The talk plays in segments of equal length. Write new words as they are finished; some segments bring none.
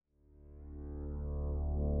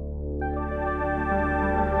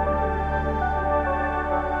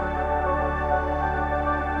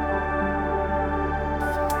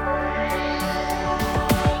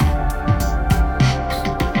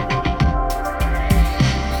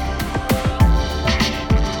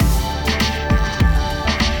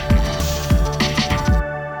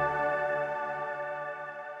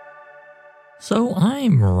So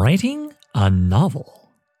I'm writing a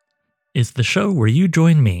novel. It's the show where you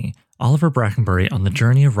join me, Oliver Brackenbury, on the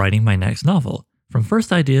journey of writing my next novel, from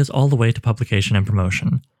first ideas all the way to publication and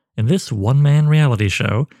promotion. In this one-man reality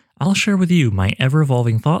show, I'll share with you my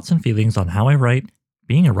ever-evolving thoughts and feelings on how I write,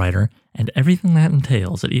 being a writer, and everything that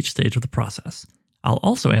entails at each stage of the process. I'll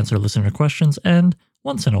also answer listener questions and,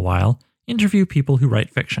 once in a while, interview people who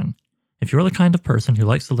write fiction. If you're the kind of person who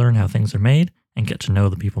likes to learn how things are made and get to know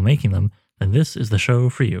the people making them, then this is the show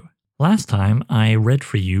for you. Last time, I read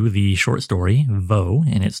for you the short story, Vo,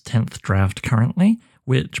 in its 10th draft currently,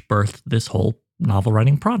 which birthed this whole novel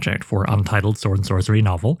writing project for Untitled Sword and Sorcery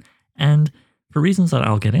novel, and for reasons that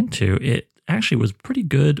I'll get into, it actually was pretty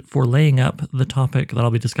good for laying up the topic that I'll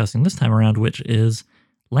be discussing this time around, which is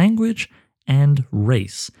language and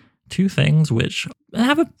race. Two things which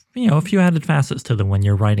have a few added facets to them when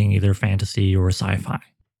you're writing either fantasy or sci-fi.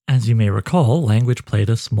 As you may recall, language played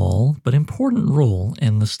a small but important role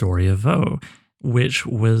in the story of Vo, which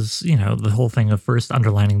was, the whole thing of first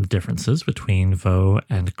underlining the differences between Vo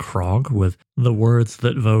and Krog, with the words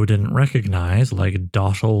that Vo didn't recognize, like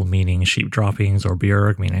Dottle meaning sheep droppings, or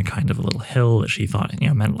Bjerg meaning kind of a little hill that she thought,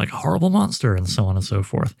 meant like a horrible monster, and so on and so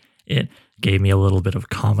forth. It gave me a little bit of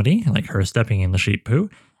comedy, like her stepping in the sheep poo,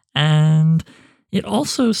 and it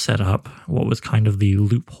also set up what was kind of the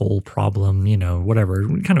loophole problem, whatever,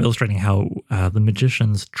 kind of illustrating how the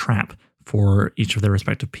magician's trap for each of their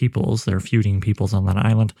respective peoples, their feuding peoples on that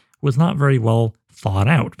island, was not very well thought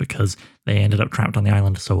out, because they ended up trapped on the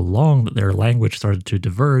island so long that their language started to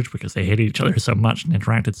diverge because they hated each other so much and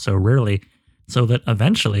interacted so rarely, so that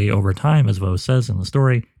eventually, over time, as Vo says in the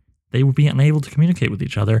story, they would be unable to communicate with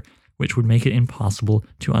each other, which would make it impossible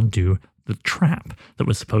to undo the trap that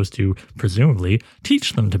was supposed to, presumably,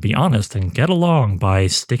 teach them to be honest and get along by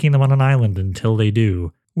sticking them on an island until they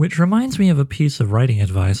do. Which reminds me of a piece of writing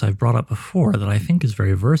advice I've brought up before that I think is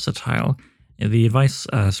very versatile. The advice,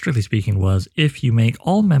 strictly speaking, was if you make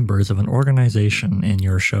all members of an organization in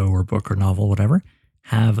your show or book or novel, whatever,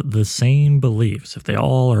 have the same beliefs, if they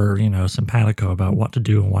all are, simpatico about what to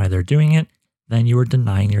do and why they're doing it, then you are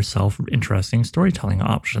denying yourself interesting storytelling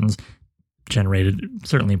options, generated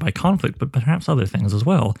certainly by conflict, but perhaps other things as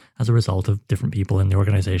well, as a result of different people in the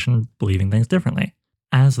organization believing things differently.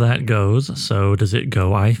 As that goes, so does it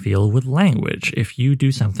go, I feel, with language. If you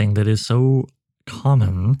do something that is so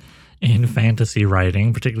common in fantasy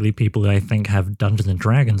writing, particularly people that I think have Dungeons and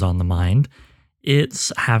Dragons on the mind,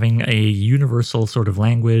 it's having a universal sort of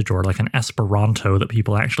language, or like an Esperanto that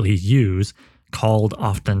people actually use, called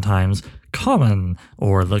oftentimes common,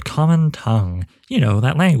 or the common tongue.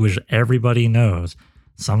 That language everybody knows.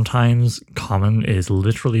 Sometimes common is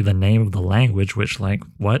literally the name of the language, which, like,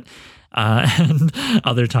 what? And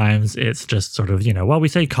other times it's just sort of, we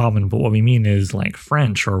say common, but what we mean is like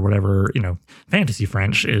French or whatever, fantasy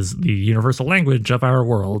French is the universal language of our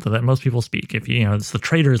world that most people speak. If it's the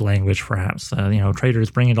traders' language, perhaps,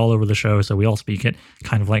 traders bring it all over the show, so we all speak it,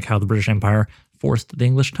 kind of like how the British Empire forced the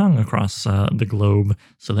English tongue across the globe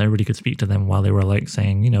so that everybody could speak to them while they were like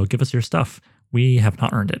saying, give us your stuff. We have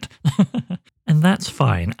not earned it. And that's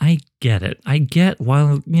fine. I get it. I get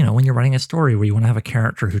when you're writing a story where you want to have a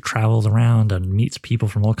character who travels around and meets people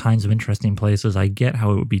from all kinds of interesting places, I get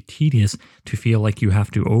how it would be tedious to feel like you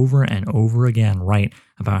have to over and over again write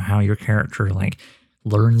about how your character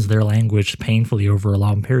learns their language painfully over a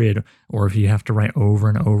long period, or if you have to write over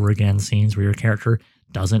and over again scenes where your character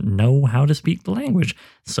doesn't know how to speak the language,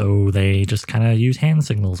 so they just kind of use hand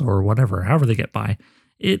signals or whatever, however they get by.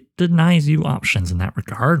 It denies you options in that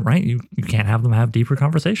regard, right? You can't have them have deeper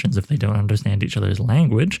conversations if they don't understand each other's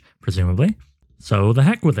language, presumably. So the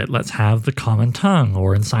heck with it. Let's have the common tongue,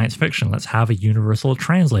 or in science fiction, let's have a universal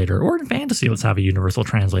translator, or in fantasy, let's have a universal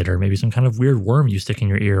translator, maybe some kind of weird worm you stick in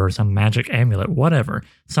your ear, or some magic amulet, whatever.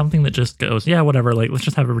 Something that just goes, yeah, whatever, let's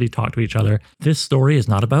just have everybody talk to each other. This story is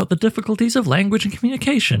not about the difficulties of language and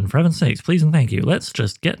communication, for heaven's sakes, please and thank you. Let's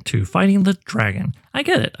just get to fighting the dragon. I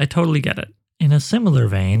get it. I totally get it. In a similar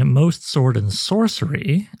vein, most sword and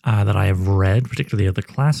sorcery that I have read, particularly of the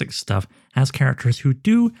classic stuff, has characters who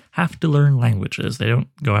do have to learn languages. They don't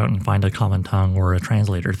go out and find a common tongue or a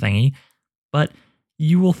translator thingy, but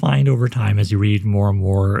you will find over time as you read more and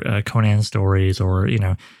more Conan stories, or,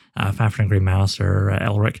 Fafnir and Grey Mouse or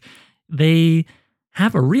Elric, they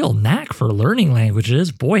have a real knack for learning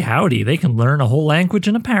languages. Boy howdy, they can learn a whole language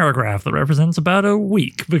in a paragraph that represents about a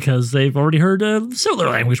week because they've already heard a similar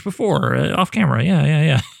language before, off camera.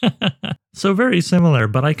 Yeah. So very similar,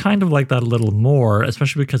 but I kind of like that a little more,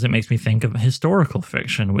 especially because it makes me think of historical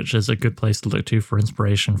fiction, which is a good place to look to for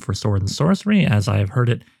inspiration for sword and sorcery, as I have heard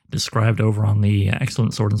it described over on the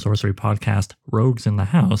excellent Sword and Sorcery podcast, Rogues in the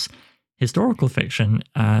House. historical fiction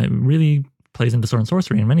really plays into sword and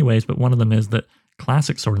sorcery in many ways, but one of them is that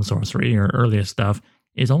classic sword and sorcery, or earliest stuff,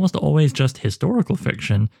 is almost always just historical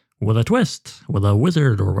fiction with a twist, with a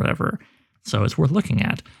wizard or whatever. So it's worth looking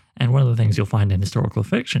at. And one of the things you'll find in historical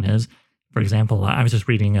fiction is, for example, I was just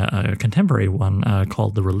reading a contemporary one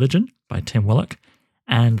called The Religion by Tim Willock,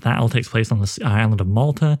 and that all takes place on the island of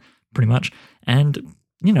Malta, pretty much. And,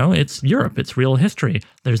 you know, it's Europe, it's real history.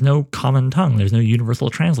 There's no common tongue, there's no universal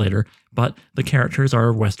translator, but the characters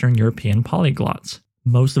are Western European polyglots.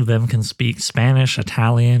 Most of them can speak Spanish,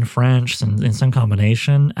 Italian, French, and in some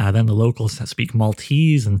combination. Then the locals speak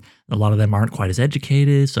Maltese, and a lot of them aren't quite as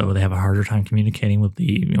educated, so they have a harder time communicating with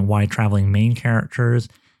the wide-traveling main characters.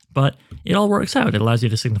 But it all works out. It allows you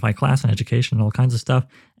to signify class and education and all kinds of stuff.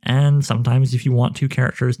 And sometimes if you want two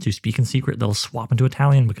characters to speak in secret, they'll swap into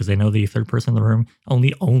Italian because they know the third person in the room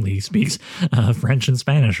only speaks French and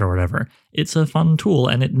Spanish or whatever. It's a fun tool,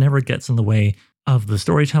 and it never gets in the way of the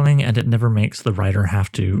storytelling, and it never makes the writer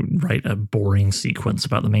have to write a boring sequence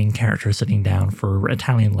about the main character sitting down for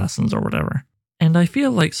Italian lessons or whatever. And I feel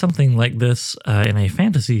like something like this in a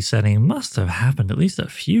fantasy setting must have happened at least a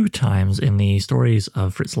few times in the stories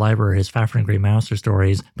of Fritz Leiber, his Fafhrd and Grey Mouser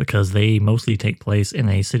stories, because they mostly take place in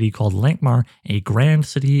a city called Lankhmar, a grand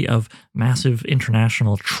city of massive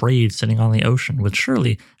international trade sitting on the ocean, which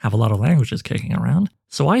surely have a lot of languages kicking around.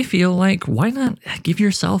 So I feel like, why not give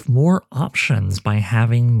yourself more options by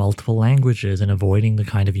having multiple languages and avoiding the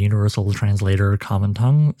kind of universal translator common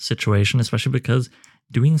tongue situation, especially because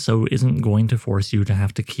doing so isn't going to force you to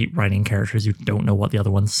have to keep writing characters you don't know what the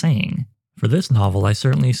other one's saying. For this novel, I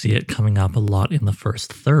certainly see it coming up a lot in the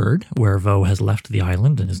first third, where Vo has left the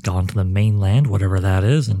island and has gone to the mainland, whatever that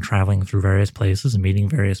is, and traveling through various places and meeting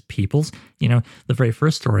various peoples. You know, the very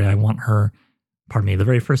first story the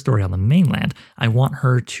very first story on the mainland, I want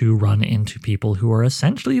her to run into people who are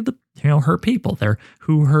essentially her people. They're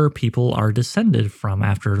who her people are descended from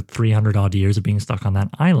after 300 odd years of being stuck on that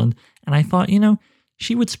island. And I thought,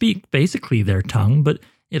 she would speak basically their tongue, but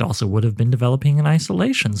it also would have been developing in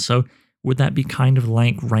isolation. So would that be kind of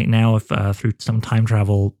like right now if through some time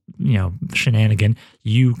travel, shenanigan,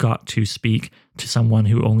 you got to speak to someone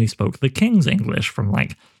who only spoke the King's English from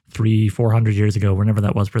like 300-400 years ago, whenever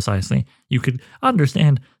that was precisely? You could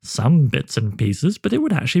understand some bits and pieces, but it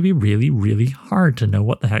would actually be really, really hard to know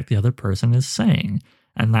what the heck the other person is saying.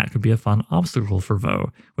 And that could be a fun obstacle for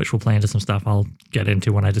Vo, which will play into some stuff I'll get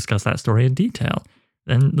into when I discuss that story in detail.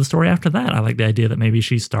 Then the story after that, I like the idea that maybe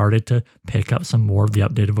she started to pick up some more of the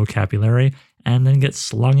updated vocabulary and then gets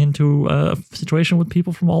slung into a situation with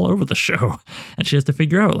people from all over the show. And she has to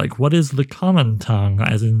figure out, what is the common tongue,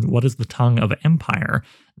 as in, what is the tongue of empire?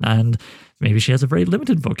 And maybe she has a very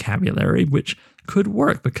limited vocabulary, which could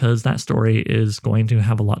work because that story is going to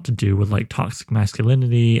have a lot to do with, toxic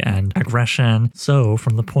masculinity and aggression. So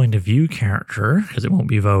from the point of view character, because it won't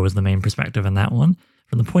be Vo as the main perspective in that one,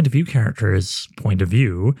 from the point of view character's point of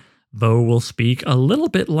view, Vo will speak a little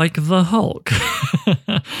bit like the Hulk.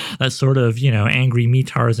 That sort of, angry me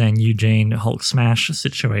Tarzan, you Jane, Hulk smash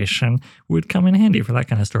situation would come in handy for that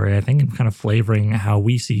kind of story, I think, and kind of flavoring how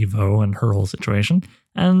we see Vo and her whole situation.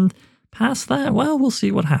 And past that, well, we'll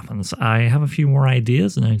see what happens. I have a few more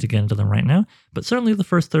ideas, and I need to get into them right now, but certainly the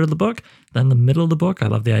first third of the book. Then the middle of the book, I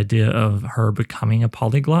love the idea of her becoming a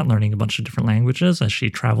polyglot, learning a bunch of different languages as she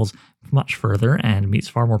travels much further and meets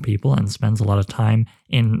far more people and spends a lot of time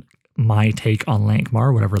in my take on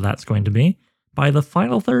Lankhmar, whatever that's going to be. By the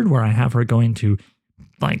final third, where I have her going to,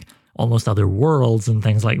 almost other worlds and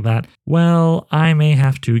things like that, well, I may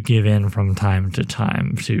have to give in from time to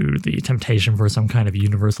time to the temptation for some kind of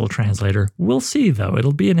universal translator. We'll see, though.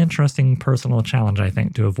 It'll be an interesting personal challenge, I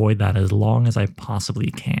think, to avoid that as long as I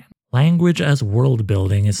possibly can. Language as world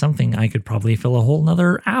building is something I could probably fill a whole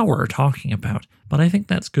nother hour talking about, but I think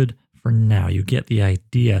that's good for now. You get the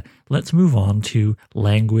idea. Let's move on to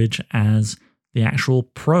language as the actual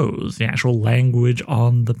prose, the actual language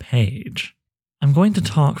on the page. I'm going to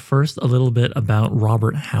talk first a little bit about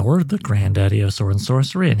Robert Howard, the granddaddy of sword and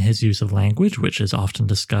sorcery, and his use of language, which is often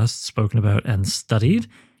discussed, spoken about, and studied,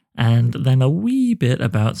 and then a wee bit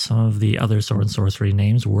about some of the other sword and sorcery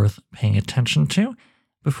names worth paying attention to,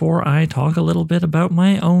 before I talk a little bit about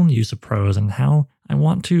my own use of prose and how I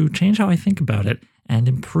want to change how I think about it and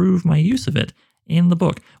improve my use of it in the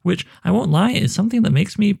book, which, I won't lie, is something that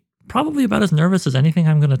makes me probably about as nervous as anything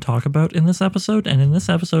I'm going to talk about in this episode. And in this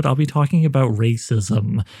episode, I'll be talking about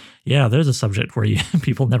racism. Yeah, there's a subject where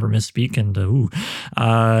people never misspeak. And no.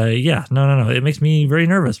 It makes me very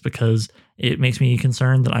nervous because it makes me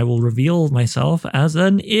concerned that I will reveal myself as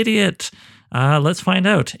an idiot. Let's find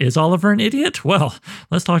out. Is Oliver an idiot? Well,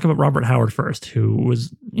 let's talk about Robert Howard first, who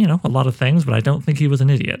was, a lot of things, but I don't think he was an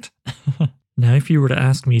idiot. Now, if you were to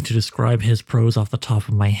ask me to describe his prose off the top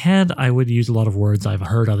of my head, I would use a lot of words I've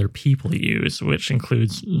heard other people use, which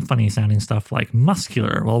includes funny sounding stuff like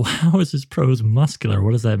muscular. Well, how is his prose muscular?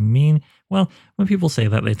 What does that mean? Well, when people say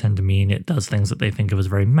that, they tend to mean it does things that they think of as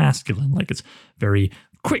very masculine, like it's very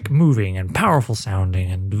quick moving and powerful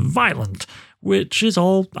sounding and violent, which is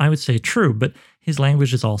all, I would say, true, but his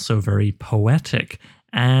language is also very poetic,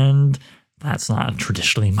 and that's not a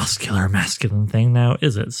traditionally masculine thing now,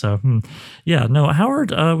 is it? So,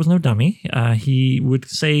 Howard was no dummy. He would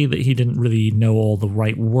say that he didn't really know all the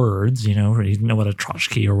right words, he didn't know what a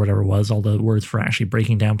Trotsky or whatever was, all the words for actually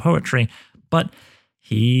breaking down poetry, but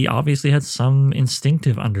he obviously had some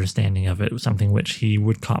instinctive understanding of it, something which he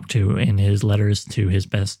would cop to in his letters to his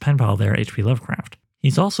best pen pal there, H.P. Lovecraft.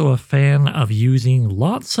 He's also a fan of using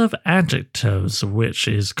lots of adjectives, which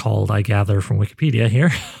is called, I gather from Wikipedia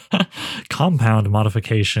here, compound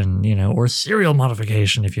modification, or serial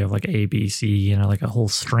modification if you have like A, B, C, like a whole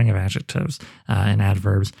string of adjectives and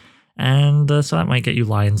adverbs. And so that might get you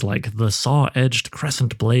lines like the saw-edged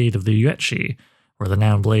crescent blade of the Yuetshi, where the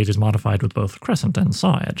noun blade is modified with both crescent and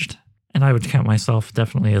saw-edged. And I would count myself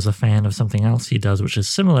definitely as a fan of something else he does, which is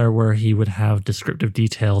similar, where he would have descriptive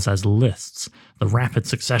details as lists, the rapid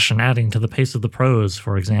succession adding to the pace of the prose.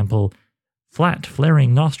 For example, flat,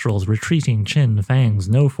 flaring nostrils, retreating chin, fangs,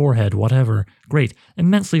 no forehead, whatever, great,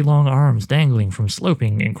 immensely long arms dangling from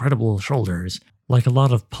sloping, incredible shoulders. Like a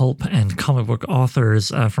lot of pulp and comic book authors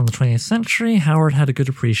from the 20th century, Howard had a good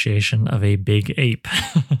appreciation of a big ape.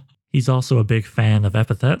 He's also a big fan of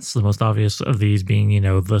epithets, the most obvious of these being,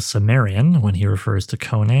 the Cimmerian when he refers to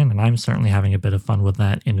Conan, and I'm certainly having a bit of fun with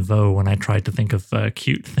that in Vaux when I tried to think of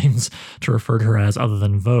cute things to refer to her as other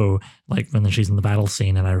than Vaux, like when she's in the battle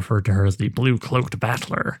scene and I referred to her as the blue-cloaked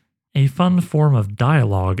battler. A fun form of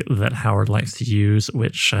dialogue that Howard likes to use,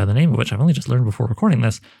 which the name of which I've only just learned before recording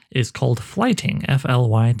this, is called flyting,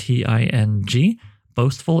 F-L-Y-T-I-N-G,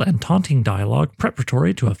 boastful and taunting dialogue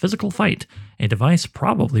preparatory to a physical fight, a device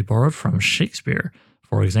probably borrowed from Shakespeare.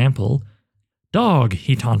 For example, "Dog,"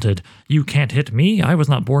 he taunted, "you can't hit me. I was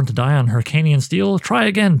not born to die on Hyrcanian steel. Try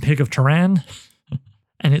again, pig of Turan."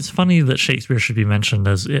 And it's funny that Shakespeare should be mentioned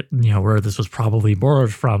as it, where this was probably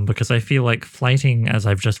borrowed from, because I feel like flyting, as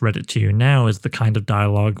I've just read it to you now, is the kind of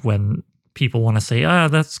dialogue when people want to say,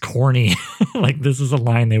 that's corny. Like, this is a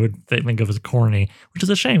line they think of as corny, which is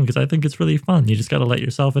a shame because I think it's really fun. You just got to let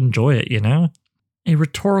yourself enjoy it, A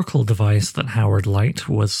rhetorical device that Howard liked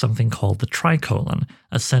was something called the tricolon,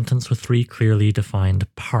 a sentence with 3 clearly defined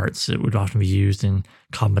parts. It would often be used in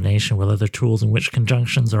combination with other tools in which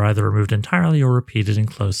conjunctions are either removed entirely or repeated in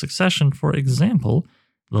close succession. For example,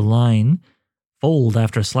 the line, "fold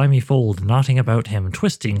after slimy fold, knotting about him,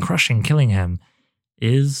 twisting, crushing, killing him,"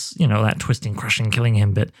 is, that twisting, crushing, killing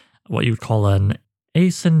him bit, what you would call an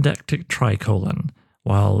asyndactic tricolon.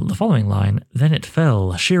 While the following line, "then it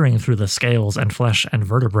fell, shearing through the scales and flesh and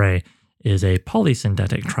vertebrae," is a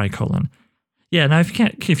polysyndetic tricolon. Yeah, now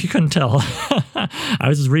if you couldn't tell, I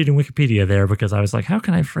was just reading Wikipedia there because I was like, how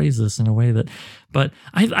can I phrase this in a way that, but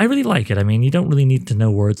I really like it. I mean, you don't really need to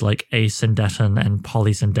know words like asyndeton and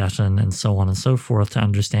polysyndeton and so on and so forth to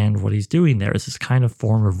understand what he's doing there. It's this kind of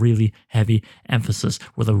form of really heavy emphasis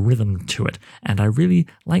with a rhythm to it. And I really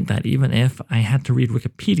like that, even if I had to read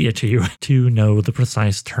Wikipedia to you to know the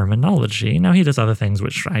precise terminology. Now, he does other things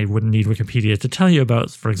which I wouldn't need Wikipedia to tell you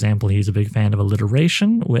about. For example, he's a big fan of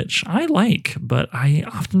alliteration, which I like, but I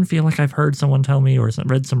often feel like I've heard someone tell me or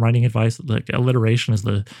read some writing advice that like, alliteration is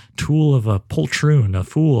the tool of a poltroon, a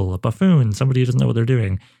fool, a buffoon, somebody who doesn't know what they're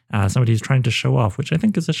doing, somebody who's trying to show off, which I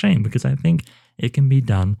think is a shame because I think it can be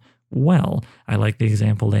done well. I like the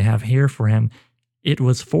example they have here for him. "It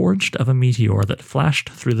was forged of a meteor that flashed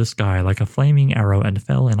through the sky like a flaming arrow and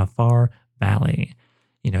fell in a far valley."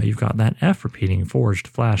 You've got that F repeating, forged,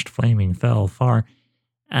 flashed, flaming, fell, far.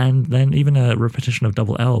 And then even a repetition of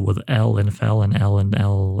double L with L in fell and L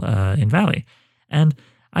in valley. And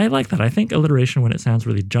I like that. I think alliteration, when it sounds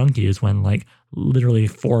really junky, is when like literally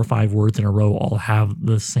 4 or 5 words in a row all have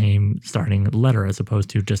the same starting letter as opposed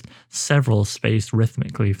to just several spaced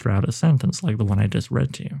rhythmically throughout a sentence like the one I just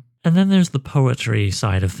read to you. And then there's the poetry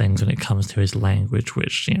side of things when it comes to his language,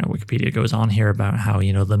 which, Wikipedia goes on here about how,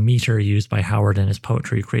 the meter used by Howard in his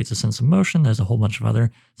poetry creates a sense of motion. There's a whole bunch of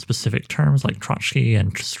other specific terms like trochee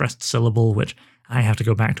and stressed syllable, which I have to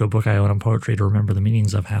go back to a book I own on poetry to remember the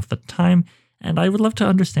meanings of half the time. And I would love to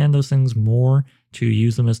understand those things more, to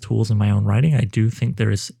use them as tools in my own writing. I do think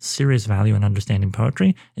there is serious value in understanding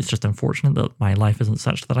poetry. It's just unfortunate that my life isn't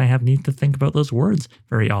such that I have need to think about those words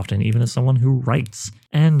very often, even as someone who writes.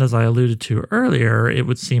 And as I alluded to earlier, it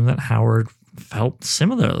would seem that Howard felt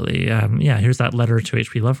similarly. Here's that letter to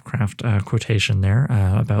H.P. Lovecraft quotation there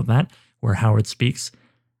about that, where Howard speaks,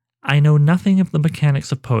 "I know nothing of the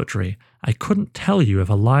mechanics of poetry. I couldn't tell you if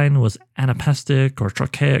a line was anapestic or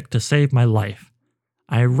trochaic to save my life.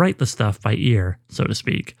 I write the stuff by ear, so to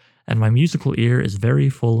speak, and my musical ear is very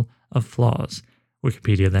full of flaws."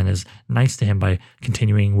 Wikipedia then is nice to him by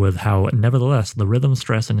continuing with how, nevertheless, the rhythm,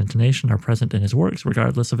 stress, and intonation are present in his works,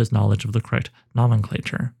 regardless of his knowledge of the correct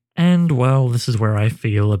nomenclature. And, well, this is where I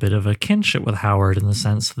feel a bit of a kinship with Howard in the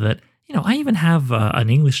sense that, I even have an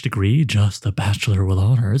English degree, just a bachelor with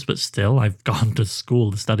honors, but still, I've gone to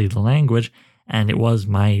school to study the language, and it was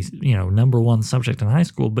my, number one subject in high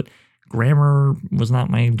school, but grammar was not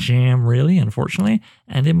my jam, really, unfortunately.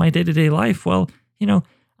 And in my day-to-day life, well,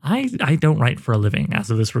 I don't write for a living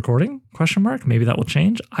as of this recording, ? Maybe that will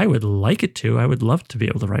change. I would like it to. I would love to be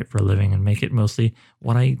able to write for a living and make it mostly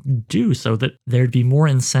what I do so that there'd be more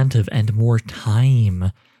incentive and more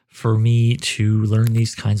time for me to learn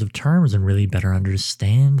these kinds of terms and really better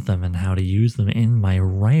understand them and how to use them in my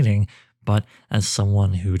writing. But as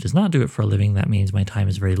someone who does not do it for a living, that means my time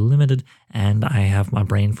is very limited and I have my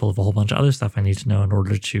brain full of a whole bunch of other stuff I need to know in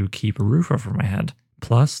order to keep a roof over my head.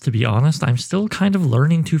 Plus, to be honest, I'm still kind of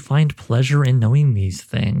learning to find pleasure in knowing these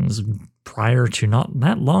things. Prior to not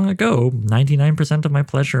that long ago, 99% of my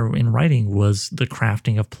pleasure in writing was the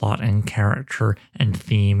crafting of plot and character and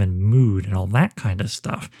theme and mood and all that kind of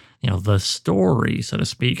stuff. The story, so to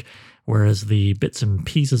speak. Whereas the bits and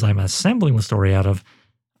pieces I'm assembling the story out of,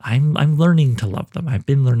 I'm learning to love them. I've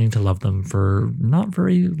been learning to love them for not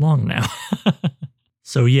very long now.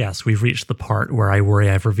 So yes, we've reached the part where I worry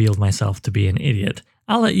I've revealed myself to be an idiot.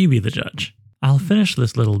 I'll let you be the judge. I'll finish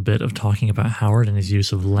this little bit of talking about Howard and his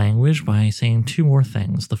use of language by saying two more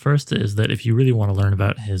things. The first is that if you really want to learn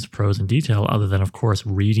about his prose in detail, other than, of course,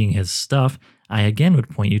 reading his stuff, I again would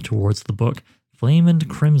point you towards the book Flame and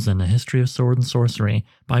Crimson, A History of Sword and Sorcery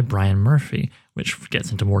by Brian Murphy, which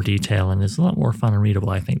gets into more detail and is a lot more fun and readable,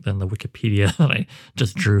 I think, than the Wikipedia that I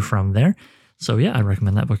just drew from there. So yeah, I'd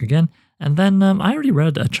recommend that book again. And then I already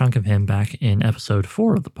read a chunk of him back in episode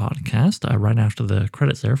 4 of the podcast, right after the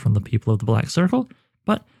credits there from the People of the Black Circle,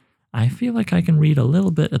 but I feel like I can read a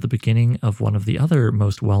little bit at the beginning of one of the other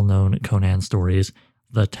most well-known Conan stories,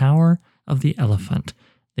 The Tower of the Elephant,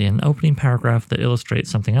 an opening paragraph that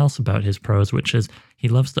illustrates something else about his prose, which is he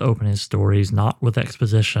loves to open his stories not with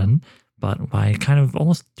exposition, but by kind of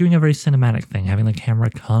almost doing a very cinematic thing, having the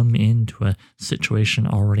camera come into a situation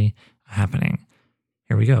already happening.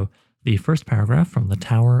 Here we go. The first paragraph from The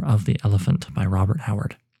Tower of the Elephant by Robert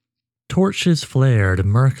Howard. Torches flared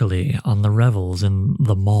murkily on the revels in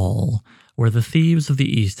the Mall, where the thieves of the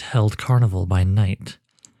East held carnival by night.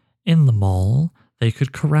 In the Mall, they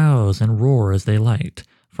could carouse and roar as they liked,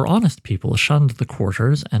 for honest people shunned the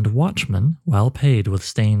quarters, and watchmen, well paid with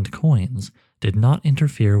stained coins, did not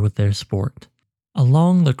interfere with their sport.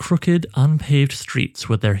 Along the crooked, unpaved streets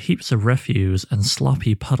with their heaps of refuse and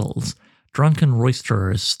sloppy puddles, drunken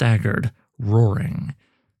roisterers staggered, roaring.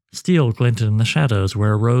 Steel glinted in the shadows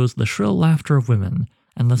where arose the shrill laughter of women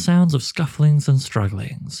and the sounds of scufflings and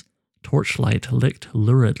strugglings. Torchlight licked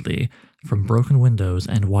luridly from broken windows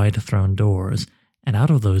and wide-thrown doors, and out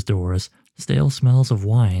of those doors, stale smells of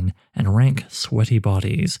wine and rank, sweaty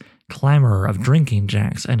bodies, clamor of drinking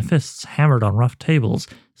jacks and fists hammered on rough tables,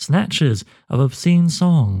 snatches of obscene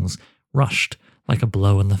songs, rushed like a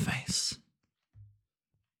blow in the face.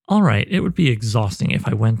 Alright, it would be exhausting if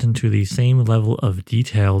I went into the same level of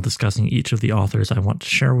detail discussing each of the authors I want to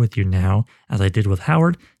share with you now as I did with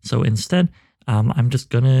Howard, so instead, I'm just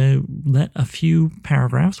going to let a few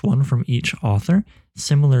paragraphs, one from each author,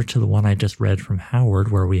 similar to the one I just read from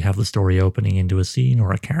Howard, where we have the story opening into a scene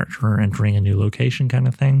or a character entering a new location kind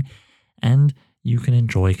of thing, and you can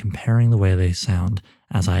enjoy comparing the way they sound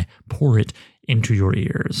as I pour it into your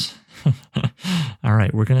ears.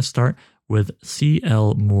 Alright, we're going to start with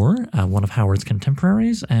C.L. Moore, one of Howard's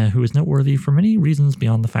contemporaries, who is noteworthy for many reasons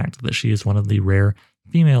beyond the fact that she is one of the rare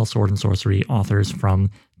female sword and sorcery authors from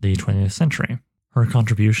the 20th century. Her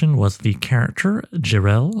contribution was the character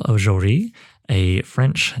Jirel of Jory, a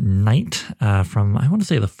French knight from, I want to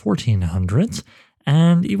say, the 1400s,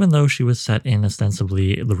 And even though she was set in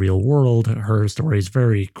ostensibly the real world, her stories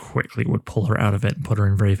very quickly would pull her out of it and put her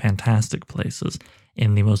in very fantastic places.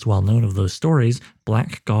 In the most well-known of those stories,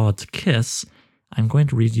 Black God's Kiss, I'm going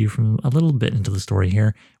to read you from a little bit into the story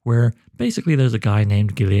here, where basically there's a guy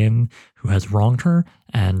named Guillaume who has wronged her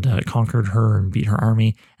and conquered her and beat her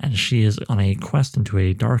army, and she is on a quest into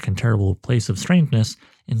a dark and terrible place of strangeness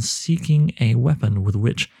in seeking a weapon with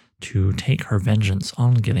which to take her vengeance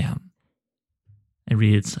on Guillaume. It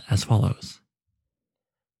reads as follows.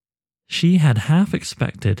 She had half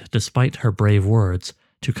expected, despite her brave words,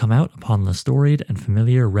 to come out upon the storied and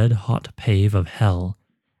familiar red-hot pave of hell,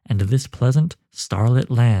 and this pleasant,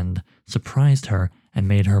 starlit land surprised her and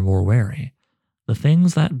made her more wary. The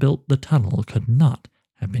things that built the tunnel could not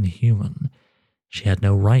have been human. She had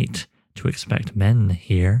no right to expect men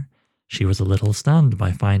here. She was a little stunned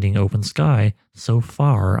by finding open sky so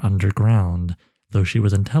far underground, though she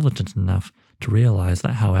was intelligent enough to realize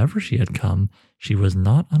that however she had come, she was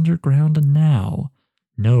not underground now.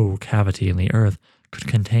 No cavity in the earth could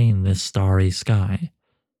contain this starry sky.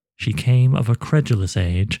 She came of a credulous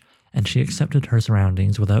age, and she accepted her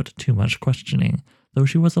surroundings without too much questioning, though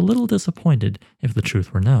she was a little disappointed, if the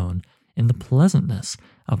truth were known, in the pleasantness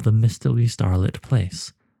of the mistily starlit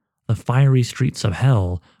place. The fiery streets of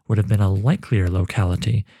hell would have been a likelier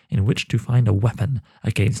locality in which to find a weapon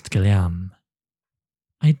against Guillaume.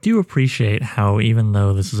 I do appreciate how, even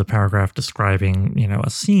though this is a paragraph describing, a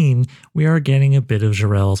scene, we are getting a bit of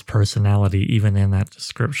Jarell's personality even in that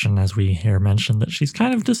description, as we hear mentioned that she's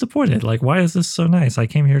kind of disappointed. Like, why is this so nice? I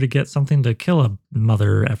came here to get something to kill a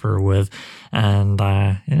mother effer with, and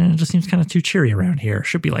it just seems kind of too cheery around here.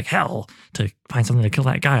 Should be like hell to find something to kill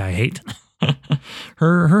that guy I hate.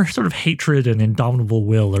 Her sort of hatred and indomitable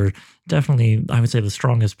will are definitely, I would say, the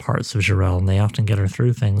strongest parts of Jarell, and they often get her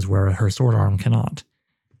through things where her sword arm cannot.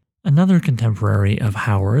 Another contemporary of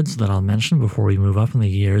Howard's that I'll mention before we move up in the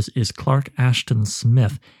years is Clark Ashton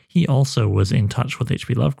Smith. He also was in touch with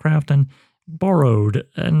H.P. Lovecraft and borrowed,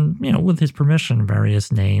 and with his permission,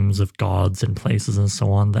 various names of gods and places and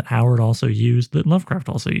so on that Howard also used, that Lovecraft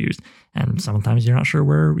also used. And sometimes you're not sure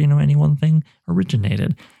where, any one thing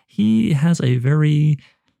originated. He has a very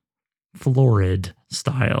florid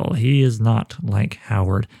style. He is not like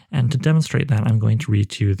Howard. And to demonstrate that, I'm going to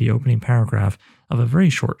read you the opening paragraph of a very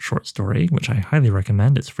short story, which I highly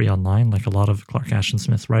recommend. It's free online, like a lot of Clark Ashton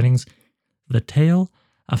Smith's writings. The Tale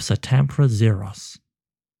of Satampra Zeiros.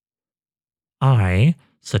 I,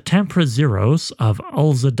 Satampra Zeiros of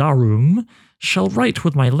Ulzadarum, shall write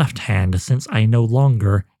with my left hand, since I no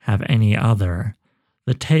longer have any other.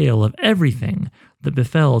 The tale of everything that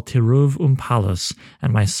befell Tiruv Umpalus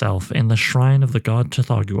and myself in the shrine of the god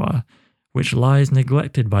Chthagua, which lies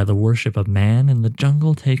neglected by the worship of man in the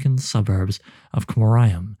jungle-taken suburbs of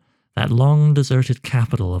Comorium, that long-deserted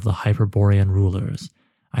capital of the Hyperborean rulers.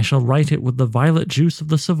 I shall write it with the violet juice of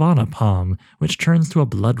the savanna palm, which turns to a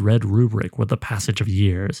blood-red rubric with the passage of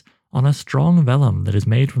years, on a strong vellum that is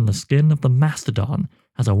made from the skin of the mastodon,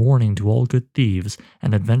 as a warning to all good thieves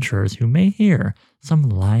and adventurers who may hear some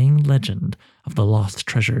lying legend of the lost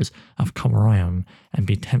treasures of Comorium and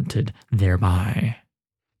be tempted thereby.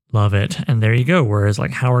 Love it. And there you go. Whereas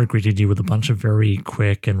like Howard greeted you with a bunch of very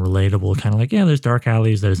quick and relatable kind of like, yeah, there's dark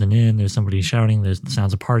alleys, there's an inn, there's somebody shouting, there's the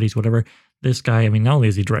sounds of parties, whatever. This guy, not only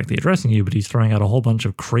is he directly addressing you, but he's throwing out a whole bunch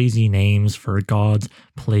of crazy names for gods,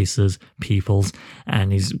 places, peoples,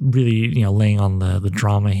 and he's really, laying on the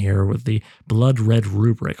drama here with the blood red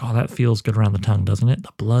rubric. Oh, that feels good around the tongue, doesn't it?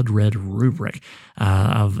 The blood red rubric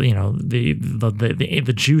of,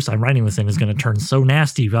 the juice I'm writing this in is going to turn so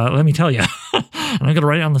nasty. Let me tell you, and I'm going to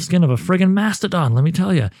write it on the skin of a friggin' mastodon. Let me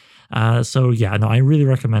tell you. I really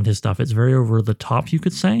recommend his stuff. It's very over the top, you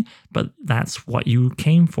could say, but that's what you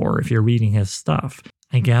came for if you're reading his stuff.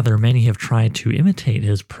 I gather many have tried to imitate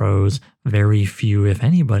his prose. Very few, if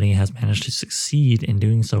anybody, has managed to succeed in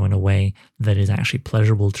doing so in a way that is actually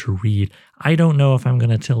pleasurable to read. I don't know if I'm going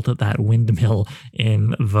to tilt at that windmill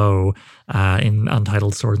in Vaux, in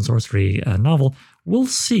Untitled Sword and Sorcery novel. We'll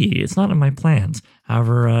see. It's not in my plans.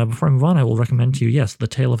 However, before I move on, I will recommend to you, yes, The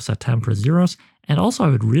Tale of Satampra Zeiros. And also, I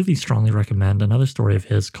would really strongly recommend another story of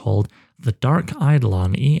his called The Dark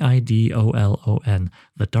Eidolon, Eidolon,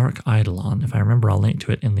 The Dark Eidolon. If I remember, I'll link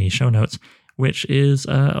to it in the show notes, which is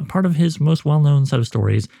a part of his most well-known set of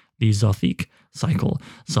stories, the Zothique cycle.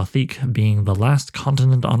 Zothique being the last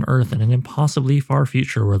continent on Earth in an impossibly far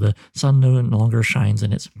future where the sun no longer shines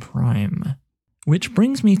in its prime. Which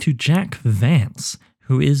brings me to Jack Vance,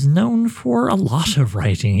 who is known for a lot of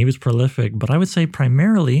writing. He was prolific, but I would say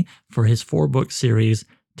primarily for his 4-book series,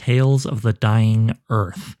 Tales of the Dying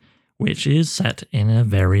Earth, which is set in a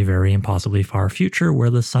very, very impossibly far future where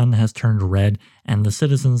the sun has turned red and the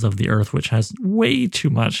citizens of the Earth, which has way too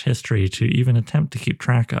much history to even attempt to keep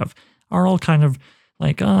track of, are all kind of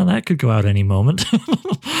like, oh, that could go out any moment.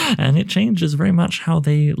 And it changes very much how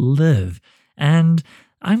they live. And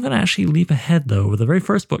I'm going to actually leap ahead, though. The very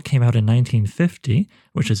first book came out in 1950,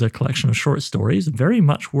 which is a collection of short stories, very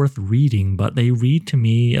much worth reading, but they read to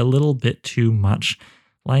me a little bit too much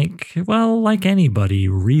like anybody,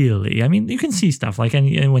 really. I mean, you can see stuff like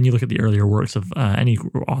when you look at the earlier works of any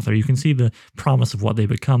author, you can see the promise of what they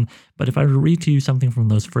become. But if I were to read to you something from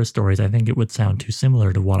those first stories, I think it would sound too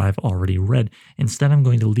similar to what I've already read. Instead, I'm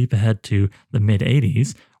going to leap ahead to the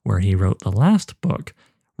mid-'80s, where he wrote the last book,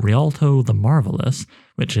 Rialto the Marvelous,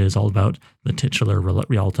 which is all about the titular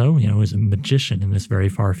Rialto, who's a magician in this very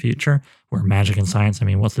far future, where magic and science, I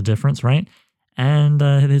mean, what's the difference, right? And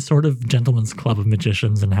his sort of gentleman's club of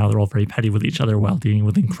magicians and how they're all very petty with each other while dealing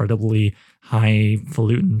with incredibly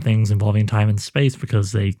highfalutin things involving time and space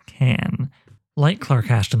because they can. Like Clark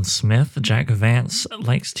Ashton Smith, Jack Vance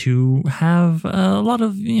likes to have a lot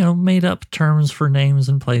of, made up terms for names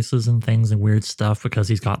and places and things and weird stuff because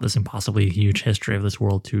he's got this impossibly huge history of this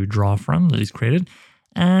world to draw from that he's created.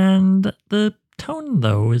 And the tone,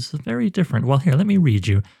 though, is very different. Well, here, let me read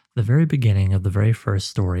you the very beginning of the very first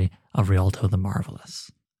story of Rialto the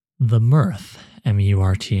Marvelous. The Mirth,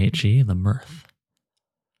 M-U-R-T-H-E, the Mirth.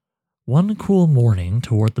 One cool morning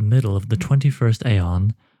toward the middle of the 21st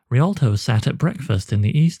aeon, Rialto sat at breakfast in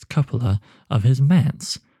the east cupola of his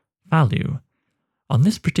manse, Fallu. On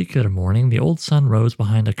this particular morning, the old sun rose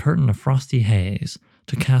behind a curtain of frosty haze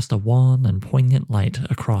to cast a wan and poignant light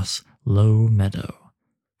across Low Meadow.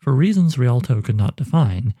 For reasons Rialto could not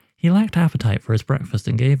define, he lacked appetite for his breakfast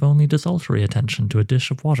and gave only desultory attention to a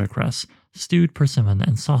dish of watercress, stewed persimmon,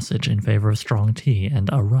 and sausage in favor of strong tea and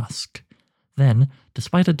a rusk. Then,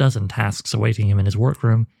 despite a dozen tasks awaiting him in his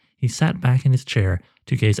workroom, he sat back in his chair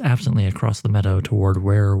to gaze absently across the meadow toward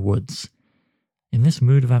Ware Woods. In this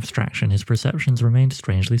mood of abstraction, his perceptions remained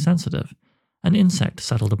strangely sensitive. An insect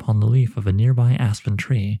settled upon the leaf of a nearby aspen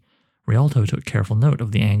tree. Rialto took careful note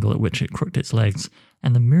of the angle at which it crooked its legs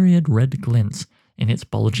and the myriad red glints in its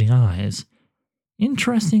bulging eyes.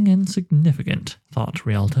 Interesting and significant, thought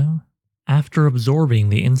Rialto. After absorbing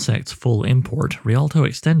the insect's full import, Rialto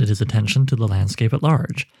extended his attention to the landscape at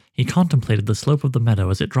large. He contemplated the slope of the meadow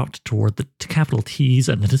as it dropped toward the capital T's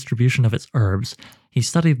and the distribution of its herbs. He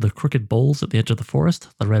studied the crooked boles at the edge of the forest,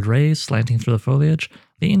 the red rays slanting through the foliage,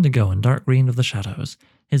 the indigo and dark green of the shadows.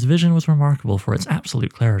 His vision was remarkable for its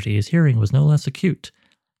absolute clarity. His hearing was no less acute.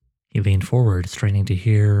 He leaned forward, straining to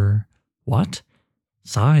hear... what?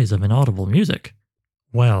 Sighs of inaudible music.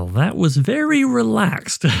 Well, that was very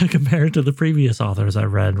relaxed compared to the previous authors I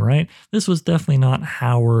read, right? This was definitely not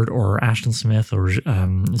Howard or Ashton Smith or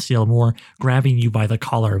C.L. Moore grabbing you by the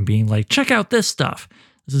collar and being like, check out this stuff.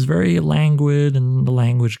 This is very languid, and the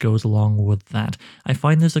language goes along with that. I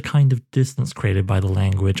find there's a kind of distance created by the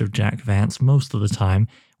language of Jack Vance most of the time,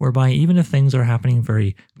 whereby even if things are happening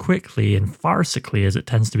very quickly and farcically, as it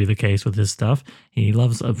tends to be the case with his stuff, he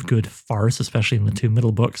loves a good farce, especially in the two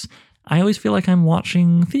middle books, I always feel like I'm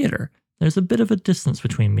watching theater. There's a bit of a distance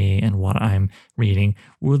between me and what I'm reading,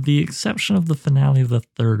 with the exception of the finale of the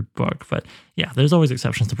third book. But yeah, there's always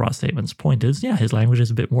exceptions to broad statements. Point is, yeah, his language is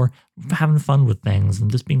a bit more having fun with things and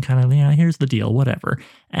just being kind of, yeah, here's the deal, whatever.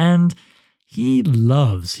 And he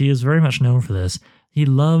is very much known for this, he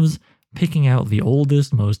loves picking out the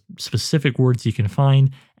oldest, most specific words he can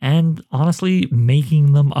find, and honestly,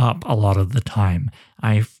 making them up a lot of the time.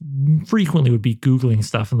 I frequently would be Googling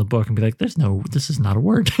stuff in the book and be like, this is not a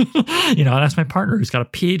word. I'd ask my partner who's got a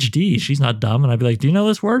PhD. She's not dumb. And I'd be like, do you know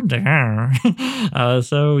this word?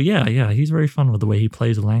 So yeah, he's very fun with the way he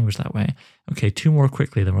plays the language that way. Okay, two more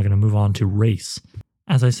quickly, then we're going to move on to race.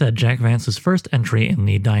 As I said, Jack Vance's first entry in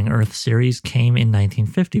the Dying Earth series came in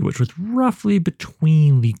 1950, which was roughly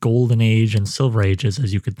between the Golden Age and Silver Ages,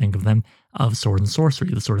 as you could think of them, of sword and sorcery,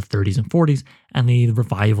 the sort of 30s and 40s, and the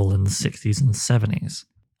revival in the 60s and 70s.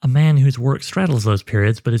 A man whose work straddles those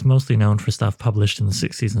periods, but is mostly known for stuff published in the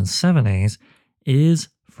 60s and 70s, is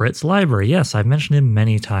Fritz Leiber. Yes, I've mentioned him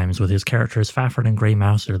many times with his characters Fafford and Grey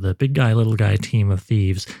Mouser, the big guy, little guy team of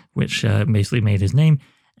thieves, which basically made his name.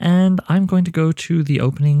 And I'm going to go to the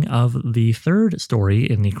opening of the third story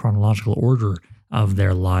in the chronological order of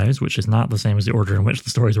their lives, which is not the same as the order in which the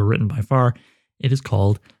stories were written by far. It is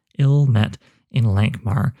called Ill Met in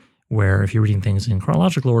Lankhmar, where if you're reading things in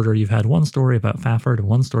chronological order, you've had one story about Fafford and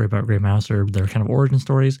one story about Grey Mouser. They're kind of origin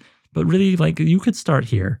stories. But really, you could start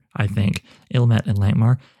here, I think, Ill Met in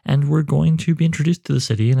Lankhmar, and we're going to be introduced to the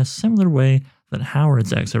city in a similar way that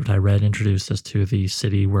Howard's excerpt I read introduced us to the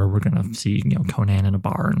city where we're going to see, Conan in a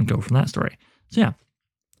bar and go from that story. So yeah,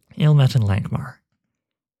 Ilmet and Lankhmar.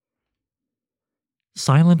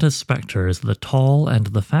 Silent as spectres, the tall and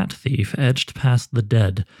the fat thief edged past the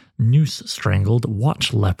dead, noose-strangled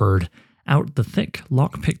watch-leopard, out the thick,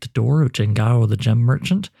 lock-picked door of Jengao the gem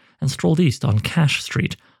merchant, and strolled east on Cash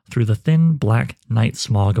Street, through the thin, black night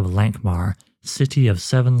smog of Lankhmar, city of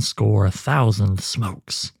 7,000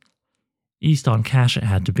 smokes. East on Cash it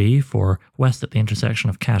had to be, for west at the intersection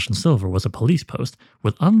of Cash and Silver was a police post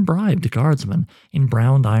with unbribed guardsmen in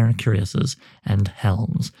browned iron cuirasses and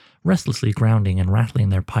helms, restlessly grounding and rattling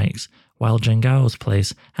their pikes, while Jengao's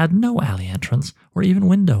place had no alley entrance or even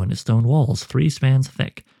window in its stone walls 3 spans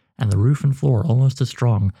thick, and the roof and floor almost as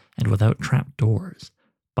strong and without trap doors.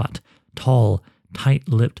 But tall,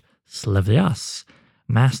 tight-lipped Slevias,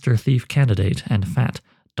 master thief candidate, and fat,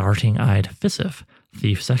 darting-eyed Fisif,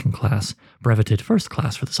 thief second class, breveted first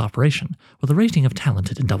class for this operation, with a rating of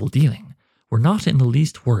talented in double dealing, were not in the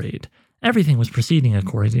least worried. Everything was proceeding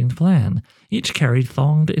according to plan. Each carried,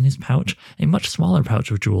 thonged in his pouch, a much smaller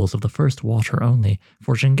pouch of jewels of the first water only,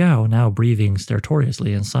 for Jengao, now breathing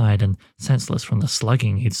stertorously inside and senseless from the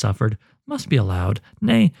slugging he'd suffered, must be allowed,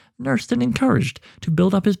 nay, nursed and encouraged, to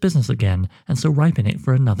build up his business again, and so ripen it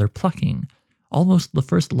for another plucking. Almost the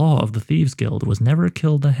first law of the Thieves' Guild was never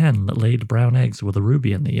kill the hen that laid brown eggs with a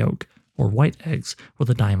ruby in the yolk, or white eggs with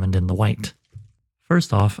a diamond in the white.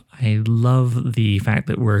 First off, I love the fact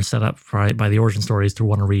that we're set up by the origin stories to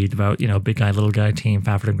want to read about, big guy, little guy team,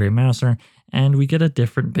 Fafhrd and Grey Mouser, and we get a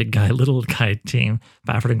different big guy, little guy team.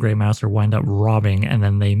 Fafhrd and Grey Mouser wind up robbing, and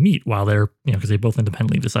then they meet while they're, because they both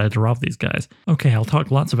independently decided to rob these guys. Okay, I'll talk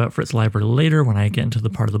lots about Fritz Leiber later when I get into the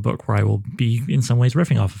part of the book where I will be in some ways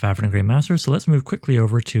riffing off of Fafhrd and Grey Mouser, so let's move quickly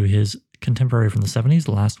over to his contemporary from the 70s,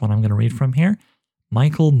 the last one I'm going to read from here,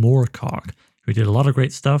 Michael Moorcock, who did a lot of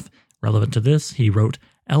great stuff. Relevant to this, he wrote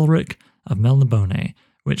Elric of Melniboné,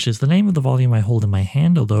 which is the name of the volume I hold in my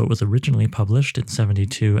hand, although it was originally published in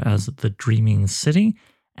 72 as The Dreaming City,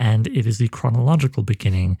 and it is the chronological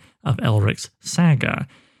beginning of Elric's saga,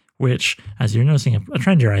 which, as you're noticing a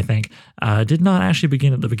trend here, I think, did not actually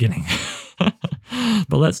begin at the beginning.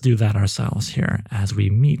 But let's do that ourselves here as we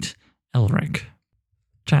meet Elric.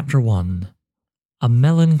 Chapter 1. A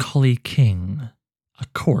melancholy king, a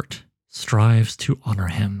court strives to honor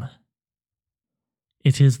him.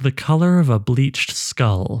 It is the color of a bleached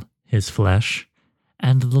skull, his flesh,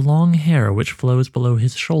 and the long hair which flows below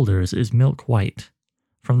his shoulders is milk white.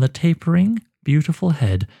 From the tapering, beautiful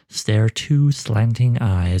head stare 2 slanting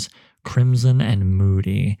eyes, crimson and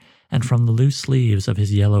moody, and from the loose sleeves of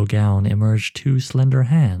his yellow gown emerge 2 slender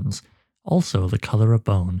hands, also the color of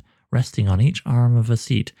bone, resting on each arm of a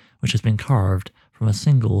seat which has been carved from a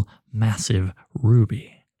single massive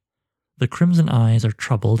ruby. The crimson eyes are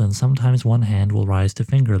troubled, and sometimes one hand will rise to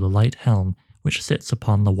finger the light helm which sits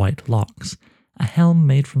upon the white locks, a helm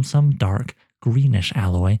made from some dark, greenish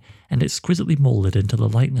alloy, and exquisitely molded into the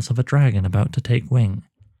likeness of a dragon about to take wing.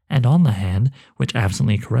 And on the hand, which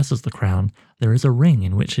absently caresses the crown, there is a ring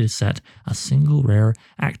in which is set a single rare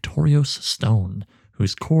Actorios stone,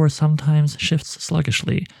 whose core sometimes shifts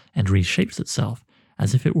sluggishly and reshapes itself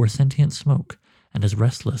as if it were sentient smoke, and as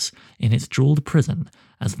restless in its jeweled prison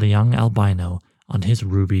as the young albino on his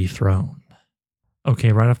ruby throne.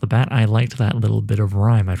 Okay, right off the bat, I liked that little bit of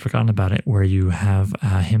rhyme. I'd forgotten about it, where you have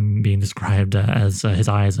him being described as his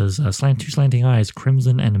eyes as 2 slanting eyes,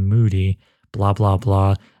 crimson and moody, blah, blah,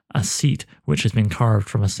 blah, a seat which has been carved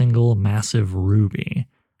from a single massive ruby.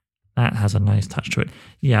 That has a nice touch to it.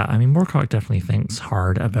 Yeah, I mean, Moorcock definitely thinks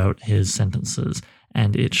hard about his sentences,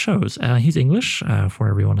 and it shows. He's English, for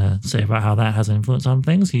whatever you want to say about how that has an influence on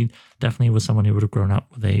things. He definitely was someone who would have grown up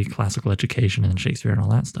with a classical education and Shakespeare and all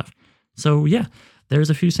that stuff. So yeah, there's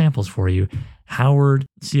a few samples for you. Howard,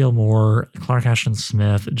 C.L. Moore, Clark Ashton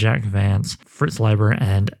Smith, Jack Vance, Fritz Leiber,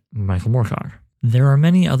 and Michael Moorcock. There are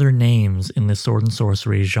many other names in the sword and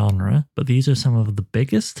sorcery genre, but these are some of the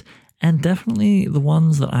biggest and definitely the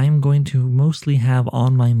ones that I'm going to mostly have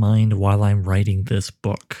on my mind while I'm writing this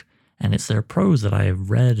book. And it's their prose that I have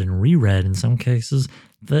read and reread in some cases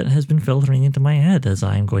that has been filtering into my head as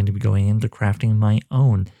I'm going to be going into crafting my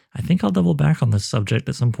own. I think I'll double back on this subject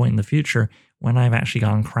at some point in the future when I've actually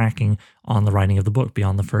gone cracking on the writing of the book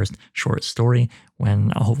beyond the first short story,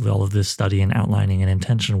 when hopefully all of this study and outlining and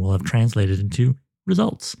intention will have translated into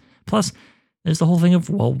results. Plus, there's the whole thing of,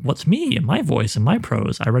 well, what's me and my voice and my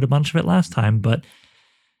prose? I read a bunch of it last time, but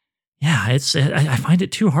yeah, I find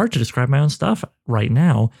it too hard to describe my own stuff right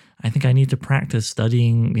now. I think I need to practice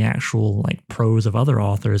studying the actual prose of other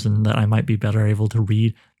authors, and that I might be better able to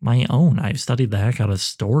read my own. I've studied the heck out of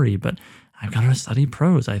story, but I've got to study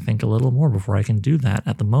prose, I think, a little more before I can do that.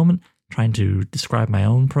 At the moment, trying to describe my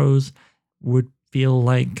own prose would feel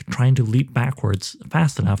like trying to leap backwards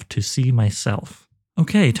fast enough to see myself.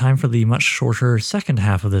 Okay, time for the much shorter second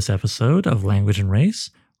half of this episode of Language and Race.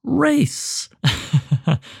 Race!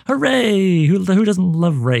 Hooray! Who doesn't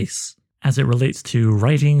love race? As it relates to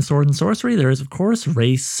writing Sword and Sorcery, there is, of course,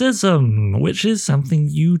 racism, which is something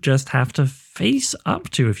you just have to face up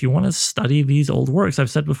to if you want to study these old works.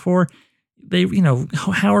 I've said before,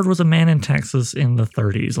 Howard was a man in Texas in the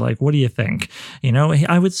 30s. Like, what do you think?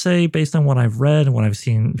 I would say, based on what I've read and what I've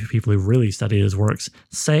seen people who really study his works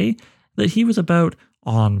say, that he was about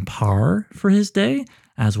on par for his day,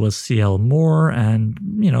 as was C.L. Moore and,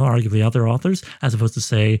 arguably other authors, as opposed to,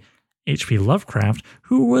 say, H.P. Lovecraft,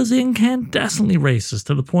 who was incandescently racist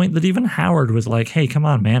to the point that even Howard was like, hey, come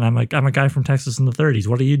on, man, I'm a guy from Texas in the 30s.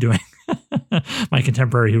 What are you doing? My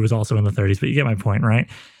contemporary who was also in the 30s, but you get my point, right?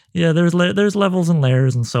 Yeah, there's levels and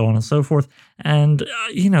layers and so on and so forth. And,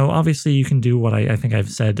 obviously you can do what I think I've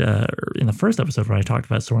said in the first episode where I talked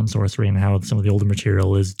about Sword and Sorcery and how some of the older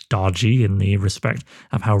material is dodgy in the respect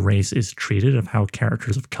of how race is treated, of how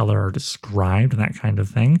characters of color are described and that kind of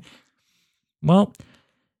thing. Well,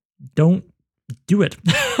 don't do it.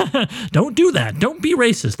 Don't do that. Don't be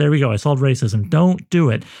racist. There we go. I solved racism. Don't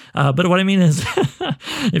do it. But what I mean is,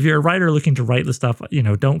 if you're a writer looking to write the stuff,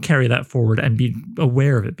 don't carry that forward and be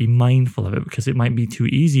aware of it. Be mindful of it, because it might be too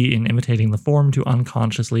easy in imitating the form to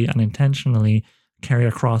unconsciously, unintentionally carry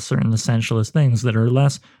across certain essentialist things that are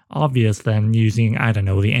less obvious than using,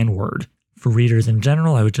 the N-word. For readers in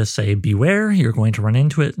general, I would just say beware. You're going to run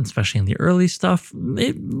into it, especially in the early stuff.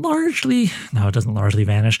 It doesn't largely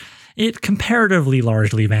vanish. It comparatively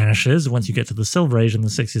largely vanishes once you get to the Silver Age in the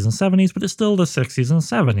 60s and 70s, but it's still the 60s and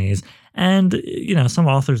 70s. And, some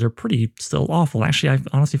authors are pretty still awful. Actually, I've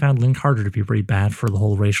honestly found Lynn Carter to be pretty bad for the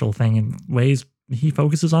whole racial thing in ways he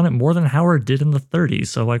focuses on it more than Howard did in the 30s.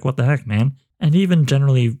 So, what the heck, man? And even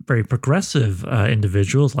generally very progressive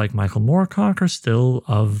individuals like Michael Moorcock are still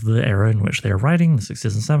of the era in which they're writing, the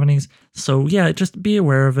 60s and 70s. So yeah, just be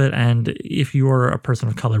aware of it. And if you are a person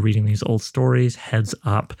of color reading these old stories, heads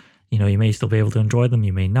up. You may still be able to enjoy them,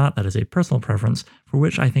 you may not. That is a personal preference for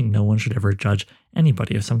which I think no one should ever judge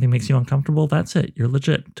anybody. If something makes you uncomfortable, that's it. You're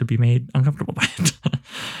legit to be made uncomfortable by it.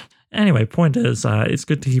 Anyway, point is, it's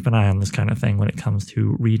good to keep an eye on this kind of thing when it comes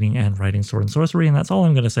to reading and writing Sword and Sorcery, and that's all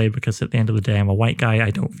I'm going to say, because at the end of the day, I'm a white guy. I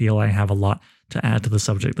don't feel I have a lot to add to the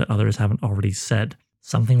subject that others haven't already said.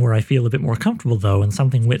 Something where I feel a bit more comfortable, though, and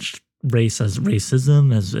something which race as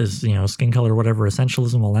racism, as skin color, whatever,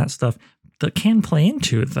 essentialism, all that stuff, that can play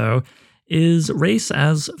into it, though, is race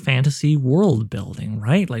as fantasy world building,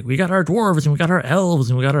 right? Like, we got our dwarves and we got our elves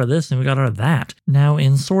and we got our this and we got our that. Now,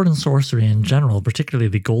 in Sword and Sorcery in general, particularly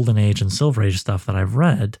the Golden Age and Silver Age stuff that I've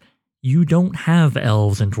read, you don't have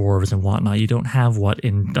elves and dwarves and whatnot. You don't have what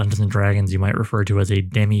in Dungeons and Dragons you might refer to as a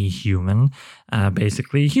demi-human.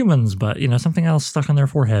 Basically humans, but, something else stuck on their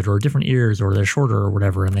forehead or different ears, or they're shorter or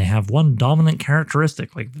whatever, and they have one dominant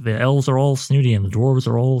characteristic. Like, the elves are all snooty and the dwarves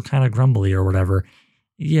are all kind of grumbly or whatever.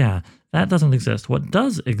 Yeah, that doesn't exist. What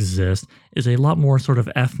does exist is a lot more sort of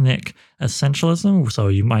ethnic essentialism. So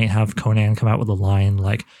you might have Conan come out with a line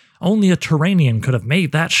like, only a Turanian could have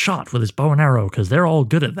made that shot with his bow and arrow because they're all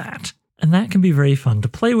good at that. And that can be very fun to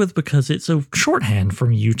play with because it's a shorthand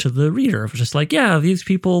from you to the reader. It's just like, yeah, these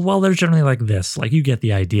people, well, they're generally like this. Like, you get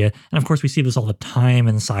the idea. And of course, we see this all the time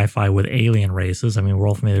in sci-fi with alien races. I mean, we're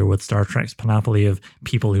all familiar with Star Trek's panoply of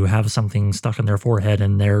people who have something stuck on their forehead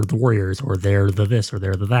and they're the warriors, or they're the this, or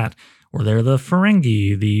they're the that, or they're the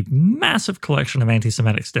Ferengi, the massive collection of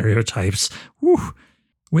anti-Semitic stereotypes. Whew.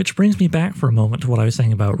 Which brings me back for a moment to what I was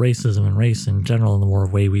saying about racism and race in general in the more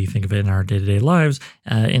way we think of it in our day-to-day lives.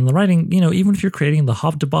 In the writing, even if you're creating the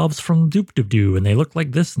Hobdebobs from Doop-Doop-Doo and they look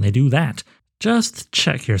like this and they do that, just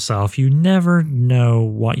check yourself. You never know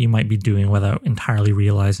what you might be doing without entirely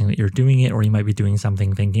realizing that you're doing it, or you might be doing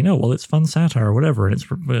something thinking, oh, well, it's fun satire or whatever, and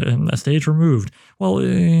it's a stage removed. Well,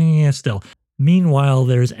 yeah, still. Meanwhile,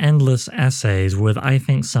 there's endless essays with, I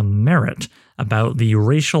think, some merit about the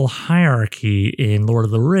racial hierarchy in Lord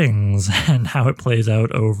of the Rings and how it plays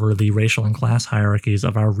out over the racial and class hierarchies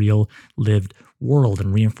of our real lived world,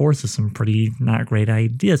 and reinforces some pretty not great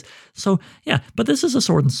ideas. So yeah, but this is a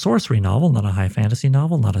Sword and Sorcery novel, not a high fantasy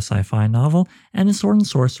novel, not a sci-fi novel. And in Sword and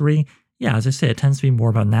Sorcery, yeah, as I say, it tends to be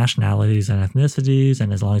more about nationalities and ethnicities,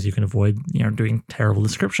 and as long as you can avoid, doing terrible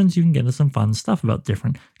descriptions, you can get into some fun stuff about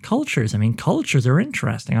different cultures. I mean, cultures are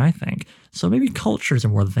interesting, I think. So maybe cultures are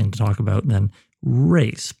more the thing to talk about than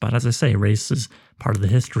race. But as I say, race is part of the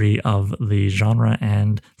history of the genre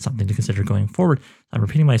and something to consider going forward. I'm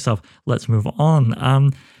repeating myself. Let's move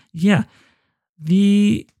on. Yeah.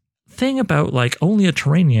 The thing about, like, only a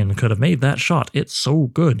Terranian could have made that shot, it's so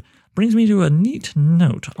good, brings me to a neat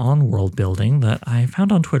note on world building that I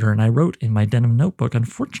found on Twitter and I wrote in my denim notebook.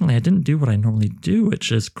 Unfortunately, I didn't do what I normally do,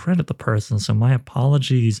 which is credit the person. So my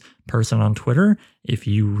apologies, person on Twitter. If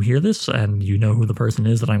you hear this and you know who the person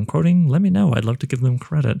is that I'm quoting, let me know. I'd love to give them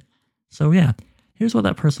credit. So yeah, here's what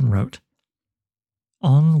that person wrote.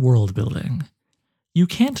 On world building. You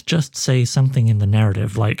can't just say something in the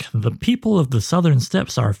narrative like, the people of the Southern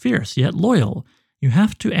Steppes are fierce yet loyal. You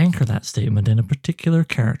have to anchor that statement in a particular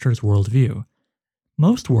character's worldview.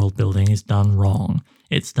 Most world building is done wrong.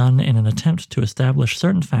 It's done in an attempt to establish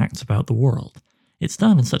certain facts about the world. It's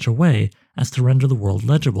done in such a way as to render the world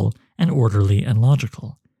legible and orderly and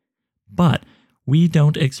logical. But we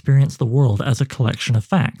don't experience the world as a collection of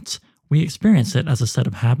facts. We experience it as a set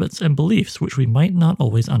of habits and beliefs which we might not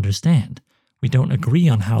always understand. We don't agree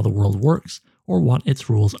on how the world works or what its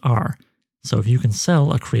rules are. So if you can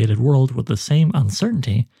sell a created world with the same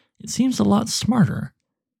uncertainty, it seems a lot smarter,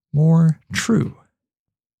 more true.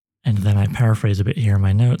 And then I paraphrase a bit here in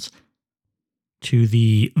my notes. To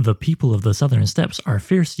the people of the Southern Steppes are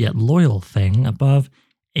fierce yet loyal thing above,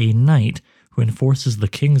 a knight who enforces the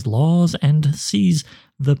king's laws and sees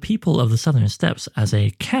the people of the Southern Steppes as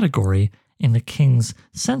a category in the king's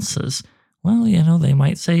census. Well, they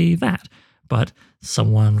might say that. But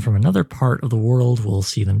someone from another part of the world will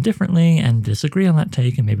see them differently and disagree on that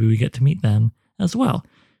take, and maybe we get to meet them as well,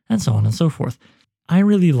 and so on and so forth. I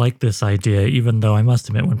really like this idea, even though I must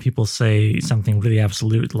admit when people say something really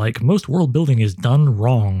absolute, like most world building is done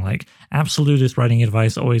wrong, like absolutist writing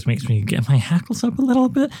advice always makes me get my hackles up a little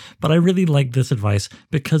bit, but I really like this advice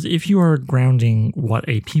because if you are grounding what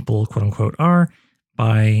a people, quote unquote, are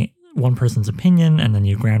by one person's opinion, and then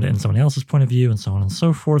you ground it in someone else's point of view, and so on and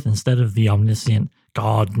so forth, instead of the omniscient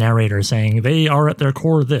God narrator saying they are at their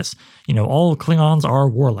core this, all Klingons are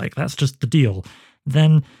warlike, that's just the deal,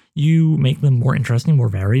 then you make them more interesting, more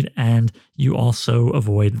varied, and you also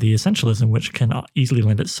avoid the essentialism, which can easily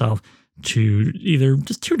lend itself to either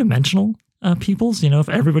just two-dimensional peoples, if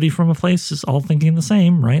everybody from a place is all thinking the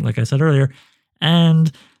same, right, like I said earlier,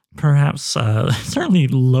 and perhaps certainly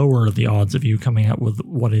lower the odds of you coming up with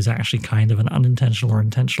what is actually kind of an unintentional or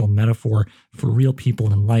intentional metaphor for real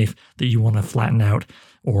people in life that you want to flatten out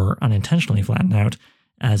or unintentionally flatten out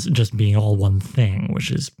as just being all one thing,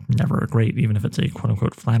 which is never great, even if it's a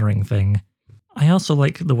quote-unquote flattering thing. I also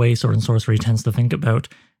like the way Sword and Sorcery tends to think about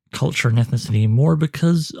culture and ethnicity more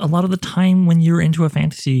because a lot of the time when you're into a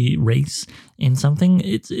fantasy race in something,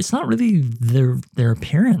 it's not really their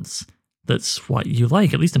appearance that's what you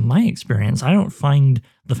like, at least in my experience. I don't find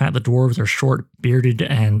the fact that dwarves are short, bearded,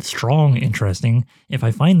 and strong interesting. If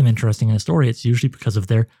I find them interesting in a story, it's usually because of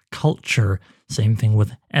their culture. Same thing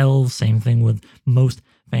with elves, same thing with most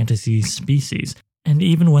fantasy species. And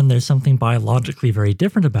even when there's something biologically very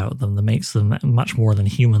different about them that makes them much more than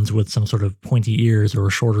humans with some sort of pointy ears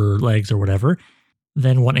or shorter legs or whatever,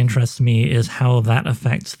 then what interests me is how that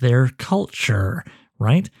affects their culture,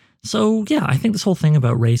 right? So yeah, I think this whole thing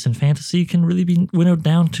about race and fantasy can really be winnowed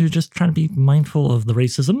down to just trying to be mindful of the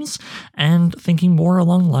racisms and thinking more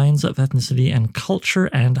along lines of ethnicity and culture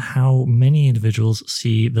and how many individuals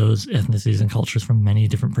see those ethnicities and cultures from many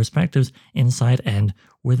different perspectives, inside and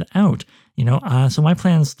without. So my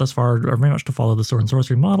plans thus far are very much to follow the Sword and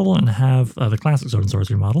Sorcery model and have the classic Sword and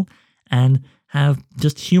Sorcery model and have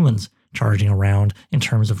just humans charging around in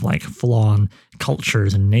terms of like full-on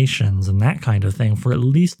cultures and nations and that kind of thing for at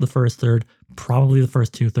least the first third, probably the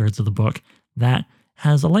first 2/3 of the book. That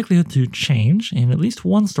has a likelihood to change in at least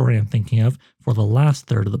one story I'm thinking of for the last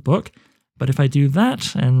third of the book. But if I do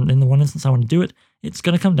that, and in the one instance I want to do it, it's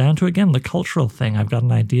going to come down to, again, the cultural thing. I've got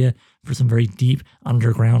an idea for some very deep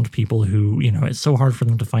underground people who, it's so hard for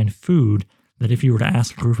them to find food that if you were to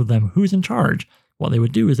ask a group of them who's in charge, what they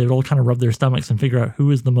would do is they would all kind of rub their stomachs and figure out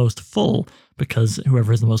who is the most full, because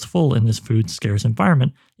whoever is the most full in this food scarce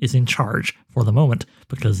environment is in charge for the moment,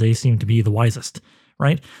 because they seem to be the wisest,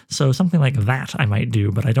 right? So something like that I might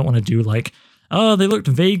do, but I don't want to do like, they looked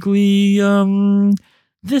vaguely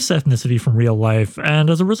this ethnicity from real life,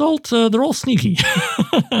 and as a result, they're all sneaky.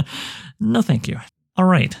 No, thank you. All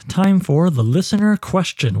right, time for the listener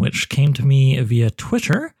question, which came to me via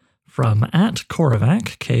Twitter from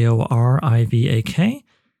 @Korivak, Korivak,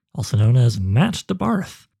 also known as Matt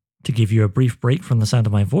DeBarth. To give you a brief break from the sound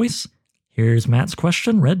of my voice, here's Matt's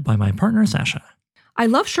question read by my partner, Sasha. I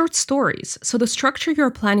love short stories, so the structure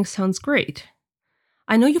you're planning sounds great.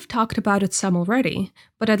 I know you've talked about it some already,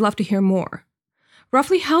 but I'd love to hear more.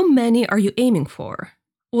 Roughly how many are you aiming for?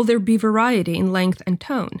 Will there be variety in length and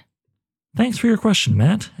tone? Thanks for your question,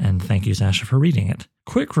 Matt, and thank you, Sasha, for reading it.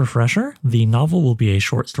 Quick refresher, the novel will be a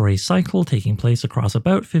short story cycle taking place across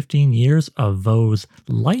about 15 years of Vaux's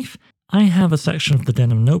life. I have a section of the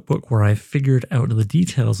Denim Notebook where I've figured out the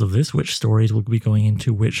details of this, which stories will be going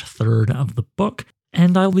into which third of the book.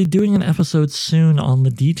 And I'll be doing an episode soon on the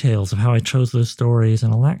details of how I chose those stories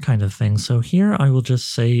and all that kind of thing. So here I will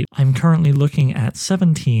just say I'm currently looking at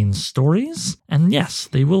 17 stories. And yes,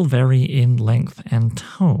 they will vary in length and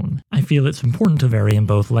tone. I feel it's important to vary in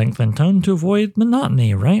both length and tone to avoid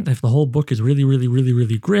monotony, right? If the whole book is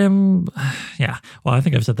really grim, yeah. Well, I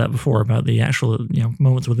think I've said that before about the actual,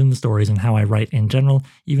 moments within the stories and how I write in general.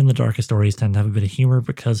 Even the darkest stories tend to have a bit of humor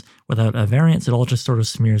because without a variance, it all just sort of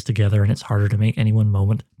smears together and it's harder to make anyone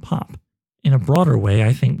moment pop. In a broader way,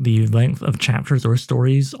 I think the length of chapters or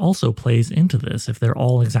stories also plays into this. If they're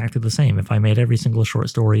all exactly the same, if I made every single short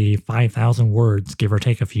story 5,000 words, give or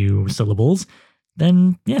take a few syllables,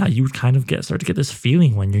 then yeah, you would kind of start to get this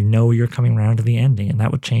feeling when you know you're coming around to the ending, and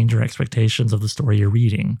that would change your expectations of the story you're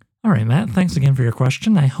reading. Alright, Matt, thanks again for your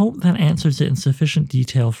question. I hope that answers it in sufficient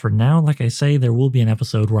detail for now. Like I say, there will be an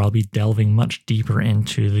episode where I'll be delving much deeper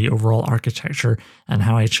into the overall architecture and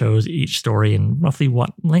how I chose each story and roughly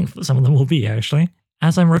what length some of them will be, actually.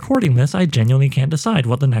 As I'm recording this, I genuinely can't decide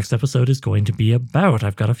what the next episode is going to be about.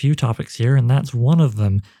 I've got a few topics here, and that's one of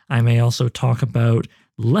them. I may also talk about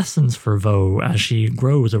lessons for Vaux as she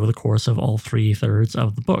grows over the course of all 3/3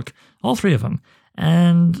 of the book. All 3 of them.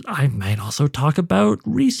 And I might also talk about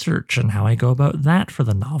research and how I go about that for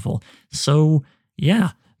the novel. So, yeah,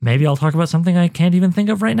 maybe I'll talk about something I can't even think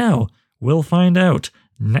of right now. We'll find out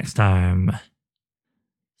next time.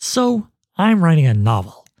 So, I'm writing a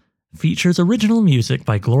novel. Features original music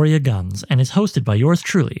by Gloria Guns and is hosted by yours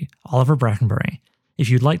truly, Oliver Brackenbury. If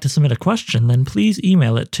you'd like to submit a question, then please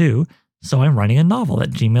email it to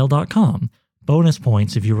soimwritinganovel@gmail.com. Bonus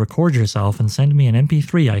points if you record yourself and send me an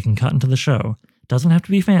MP3 I can cut into the show. Doesn't have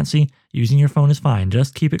to be fancy, using your phone is fine,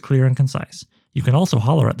 just keep it clear and concise. You can also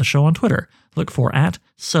holler at the show on Twitter. Look for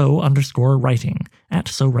 @so_writing,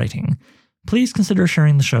 @sowriting. Please consider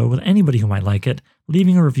sharing the show with anybody who might like it,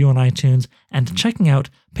 leaving a review on iTunes, and checking out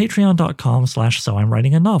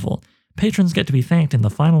patreon.com/soimwritinganovel. Patrons get to be thanked in the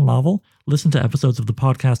final novel, listen to episodes of the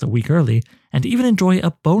podcast a week early, and even enjoy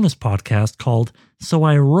a bonus podcast called So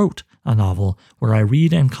I Wrote a Novel, where I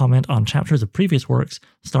read and comment on chapters of previous works,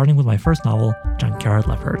 starting with my first novel, Junkyard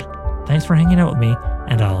Leopard. Thanks for hanging out with me,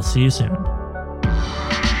 and I'll see you soon.